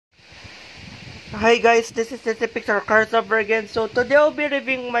Hi guys, this is the Pixar cars over again. So today I'll be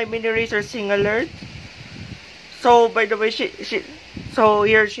reviewing my mini racer Cigalert. So by the way, so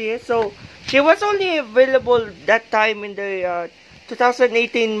here she is. So she was only available that time in the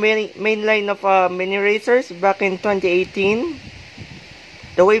 2018 main line of mini racers back in 2018.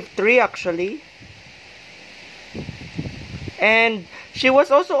 The Wave 3 actually. And she was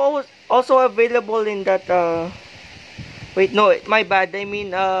also available in that wait, no, my bad. I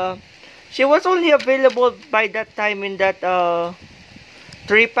mean she was only available by that time in that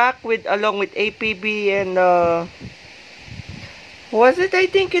 3-pack with along with APB and was it? I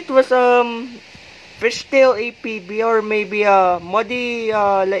think it was Fishtail APB or maybe Muddy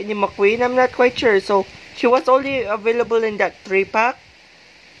Lightning McQueen. I'm not quite sure. So she was only available in that 3-pack.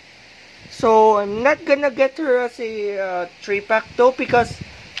 So I'm not gonna get her as a 3-pack though, because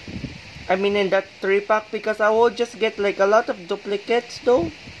I mean in that 3-pack, because I will just get like a lot of duplicates though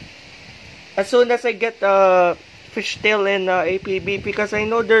as soon as I get Fishtail and APB, because I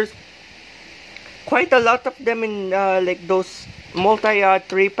know there's quite a lot of them in like those multi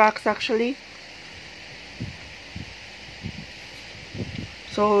 3-packs actually.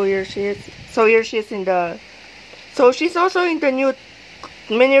 So here she is. So here she is in the. So she's also in the new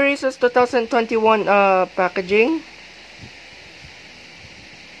Mini Racers 2021 packaging.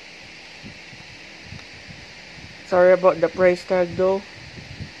 Sorry about the price tag though.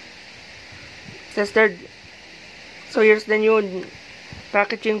 Says there. So here's the new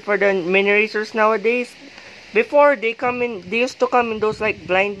packaging for the mini racers nowadays. Before they used to come in those like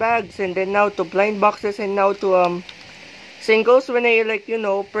blind bags, and then now to blind boxes, and now to singles when I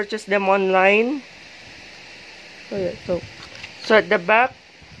purchase them online. So yeah, so at the back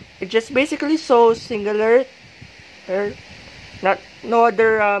it just basically shows Cigalert. There, no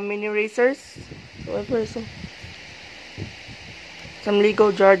other mini racers. So some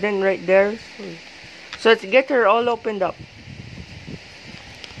Lego Jordan right there. So let's get her all opened up.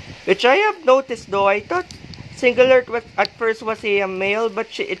 Which I have noticed though, I thought Cigalert was at first was a male, but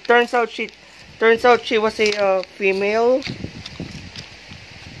it turns out she was a female.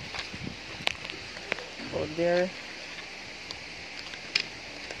 Oh there.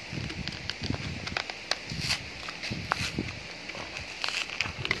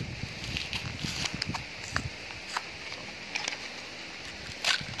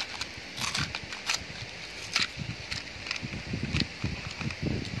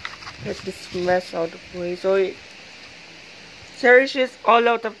 Get this mess out of the way. So Cherish is all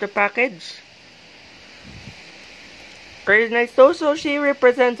out of the package. Very nice though. So she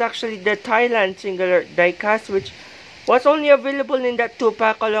represents actually the Thailand Cigalert diecast, which was only available in that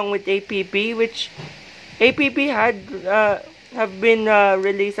 2-pack along with APB, which APB had have been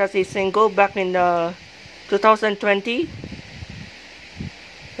released as a single back in 2020.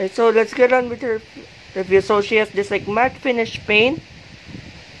 Okay, so let's get on with her review. So she has this like matte finish paint,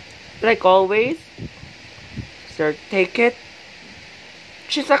 like always. So take it.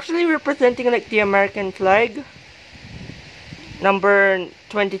 She's actually representing like the American flag, number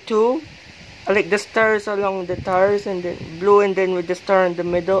 22. I like the stars along the tires, and then blue, and then with the star in the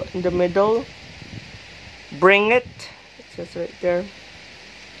middle. Bring it. It says right there.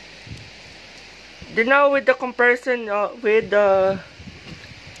 Then now with the comparison with the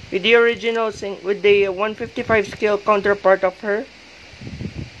original with the 155 scale counterpart of her.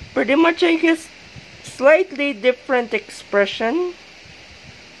 Pretty much, I guess, slightly different expression.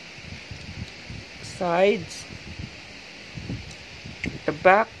 Sides. The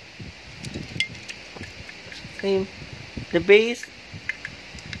back. Same. The base.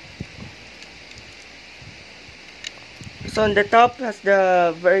 So on the top has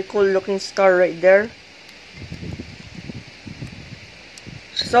the very cool looking star right there.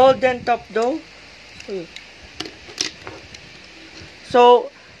 It's all dent up though.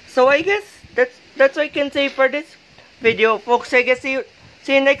 So I guess that's what I can say for this video, folks. I guess see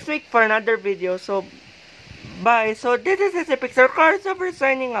you next week for another video. So bye. So this is the Pixar Cars over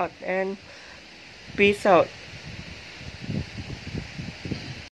signing out, and peace out.